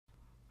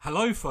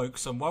Hello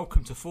folks and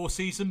welcome to 4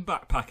 Season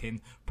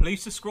Backpacking.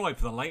 Please subscribe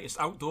for the latest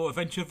outdoor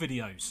adventure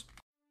videos.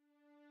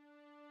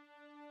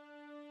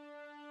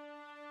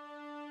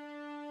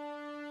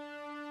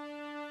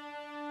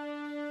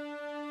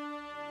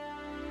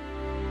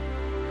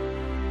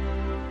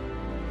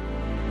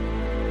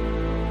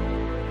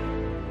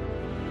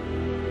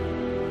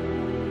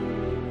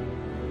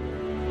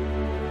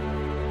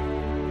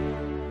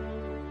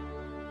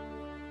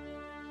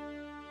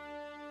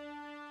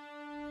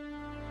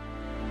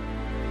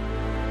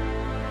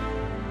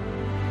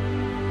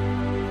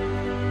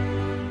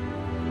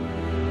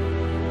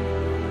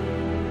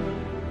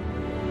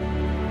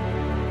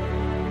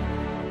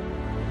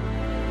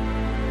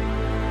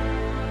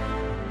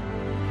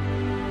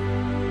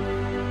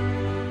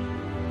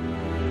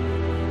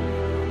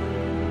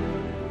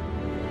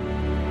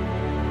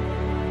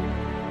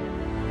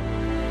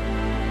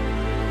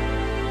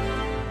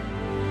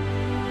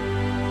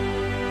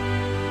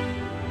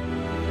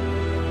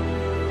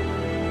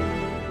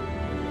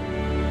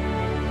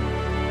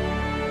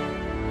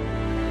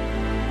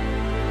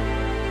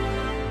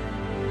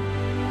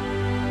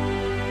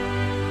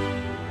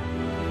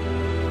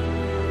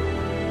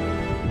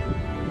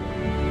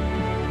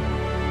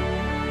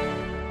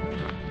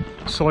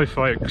 So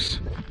folks,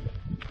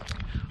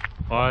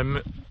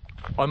 I'm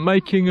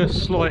making a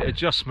slight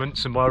adjustment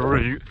to my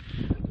route.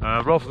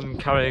 Rather than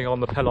carrying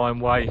on the Pennine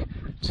Way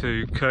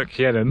to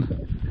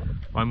Yetholm,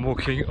 I'm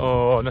walking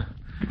on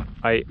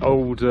a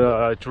old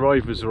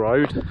driver's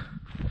road,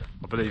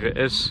 I believe it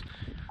is,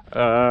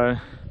 to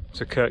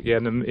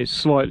Yetholm. It's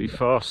slightly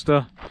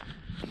faster,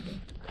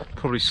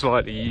 probably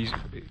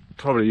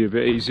a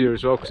bit easier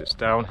as well because it's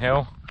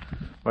downhill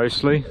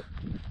mostly,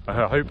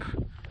 I hope.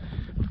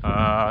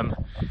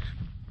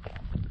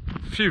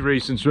 Few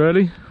reasons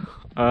really.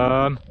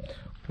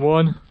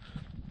 One,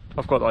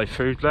 I've got no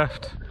food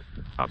left,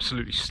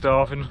 absolutely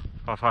starving.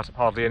 I've had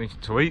hardly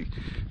anything to eat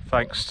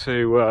thanks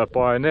to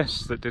buying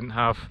this that didn't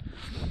have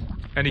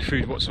any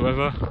food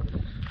whatsoever.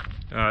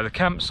 The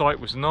campsite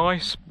was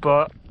nice,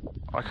 but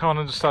I can't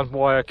understand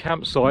why a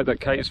campsite that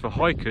caters for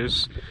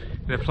hikers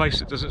in a place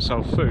that doesn't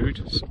sell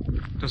food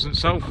doesn't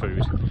sell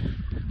food.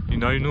 You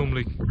know,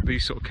 normally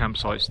these sort of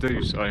campsites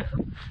do, so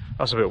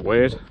that's a bit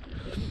weird.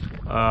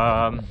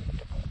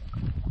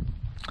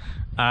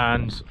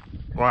 And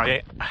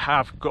I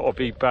have got to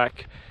be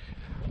back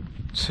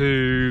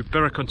to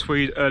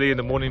Mindrum-on-Tweed early in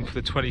the morning for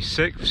the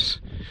 26th,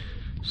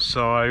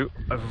 so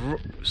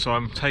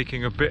I'm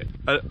taking a bit,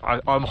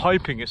 I'm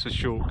hoping it's a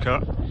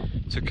shortcut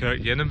to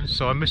Yetholm,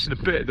 so I'm missing a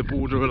bit of the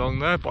border along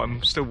there, but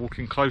I'm still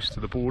walking close to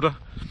the border.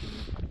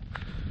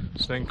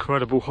 It's an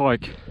incredible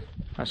hike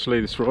actually,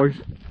 this road.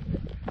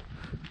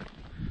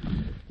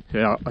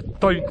 Yeah, I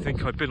don't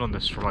think I've been on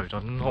this road,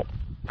 I'm not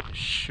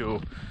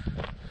sure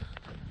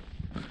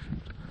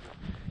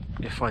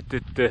if I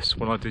did this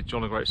when I did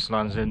John O'Groats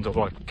Land's End,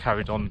 or I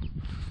carried on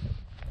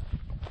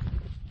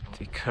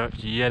to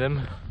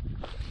Yetholm.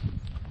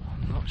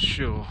 I'm not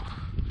sure,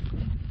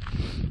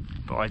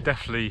 but I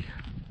definitely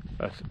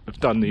have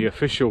done the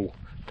official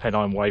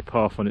Pennine Way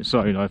path on its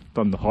own. I've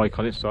done the hike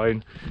on its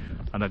own,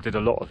 and I did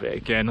a lot of it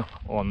again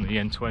on the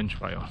end-to-end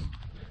trail,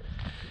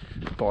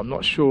 but I'm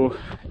not sure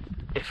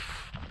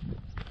if,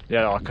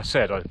 yeah, like I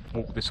said, I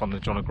walked this on the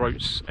John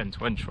O'Groats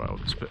end-to-end trail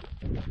this bit.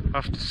 I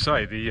have to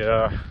say,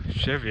 the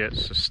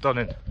Cheviots are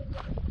stunning.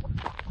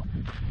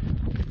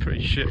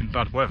 Pretty shit in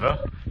bad weather,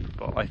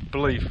 but I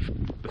believe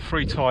the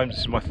 3 times,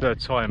 this is my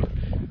 3rd time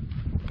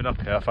been up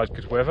here, I've had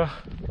good weather.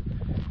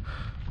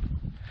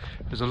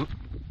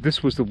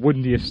 This was the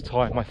windiest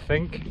time, I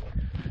think.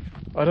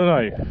 I don't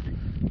know.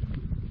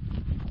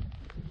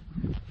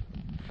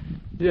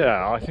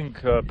 Yeah, I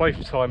think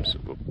both times,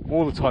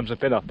 all the times I've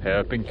been up here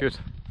have been good.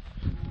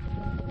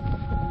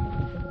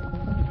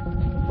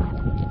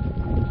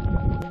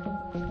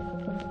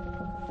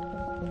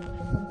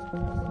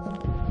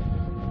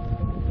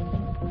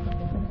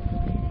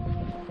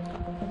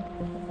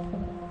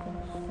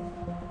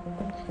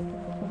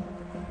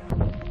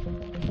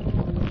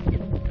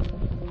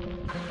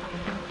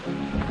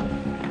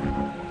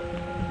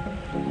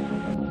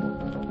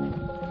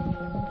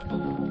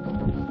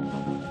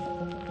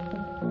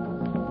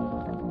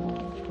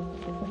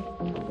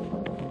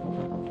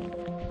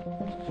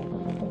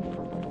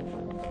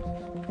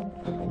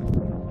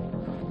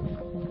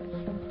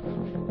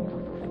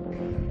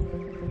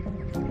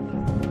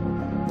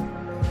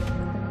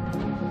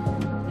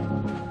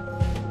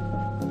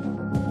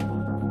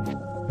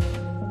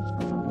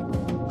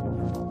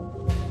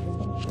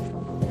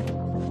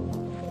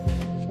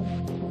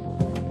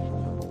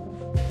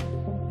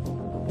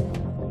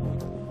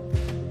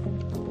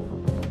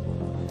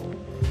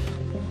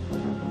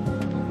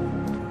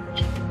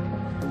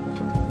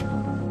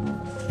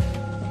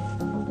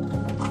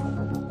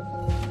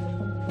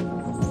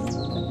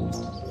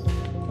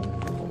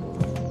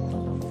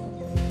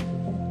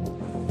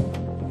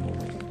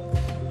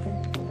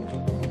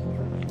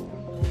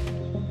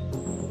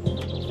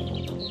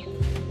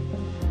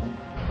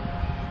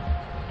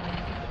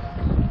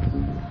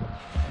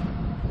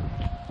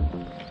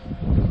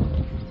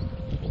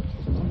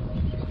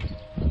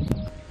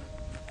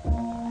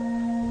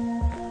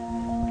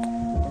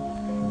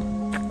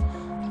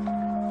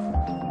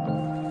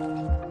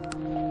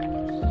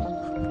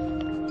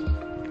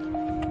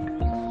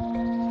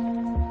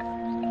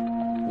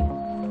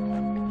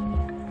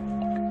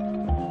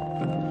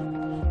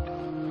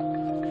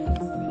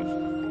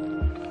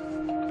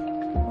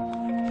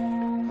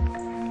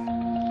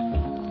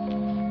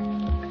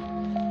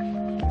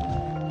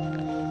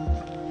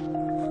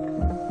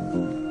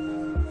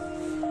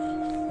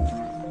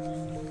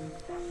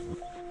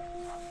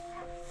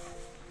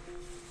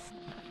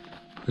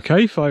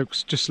 Okay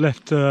folks, just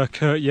left Kirk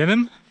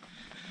Yetholm,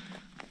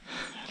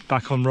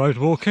 back on road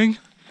walking,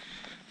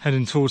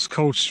 heading towards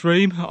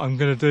Coldstream. I'm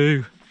going to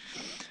do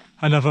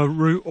another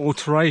route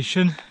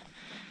alteration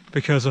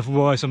because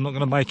otherwise I'm not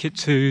going to make it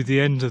to the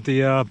end of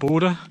the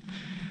border,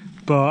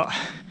 but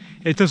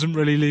it doesn't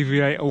really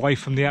alleviate away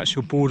from the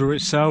actual border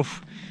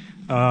itself,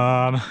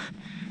 and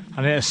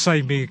it has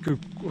saved me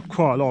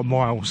quite a lot of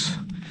miles.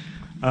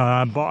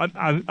 But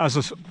as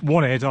I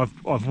wanted,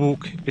 I've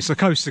walked, it's a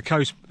coast to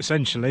coast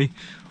essentially,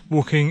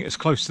 walking as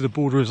close to the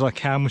border as I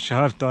can, which I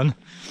have done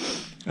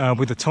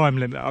with the time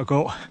limit I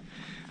got,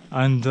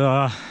 and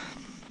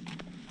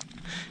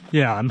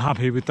yeah, I'm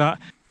happy with that.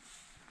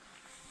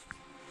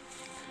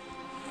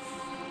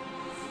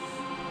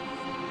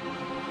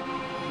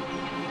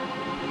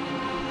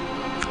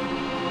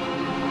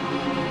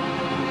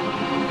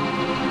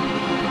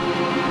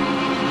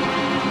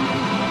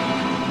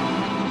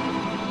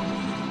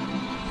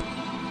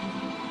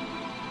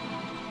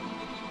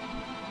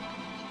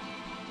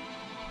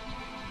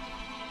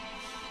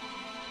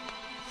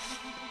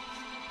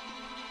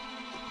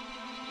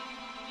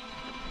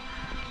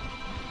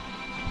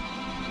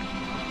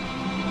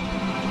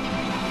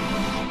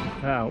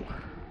 Out.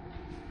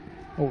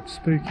 Old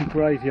spooky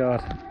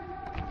graveyard.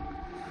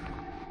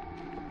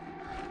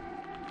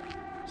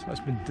 So it's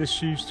been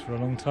disused for a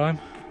long time.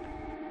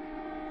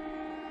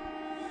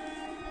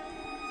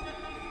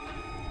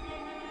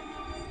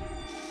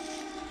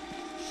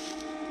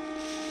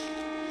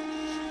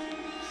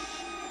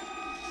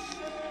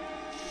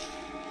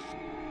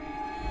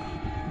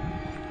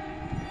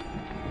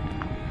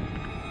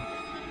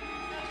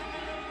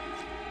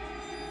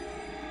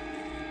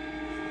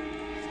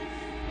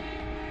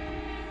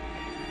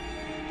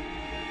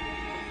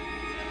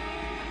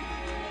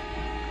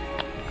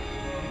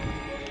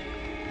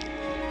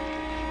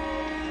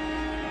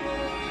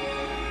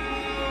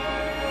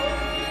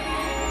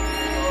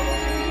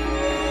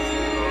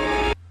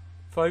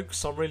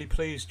 Folks, I'm really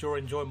pleased you're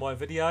enjoying my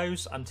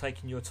videos and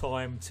taking your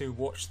time to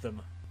watch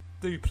them.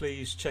 Do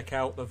please check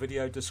out the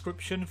video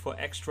description for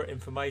extra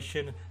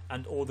information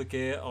and all the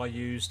gear I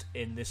used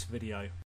in this video.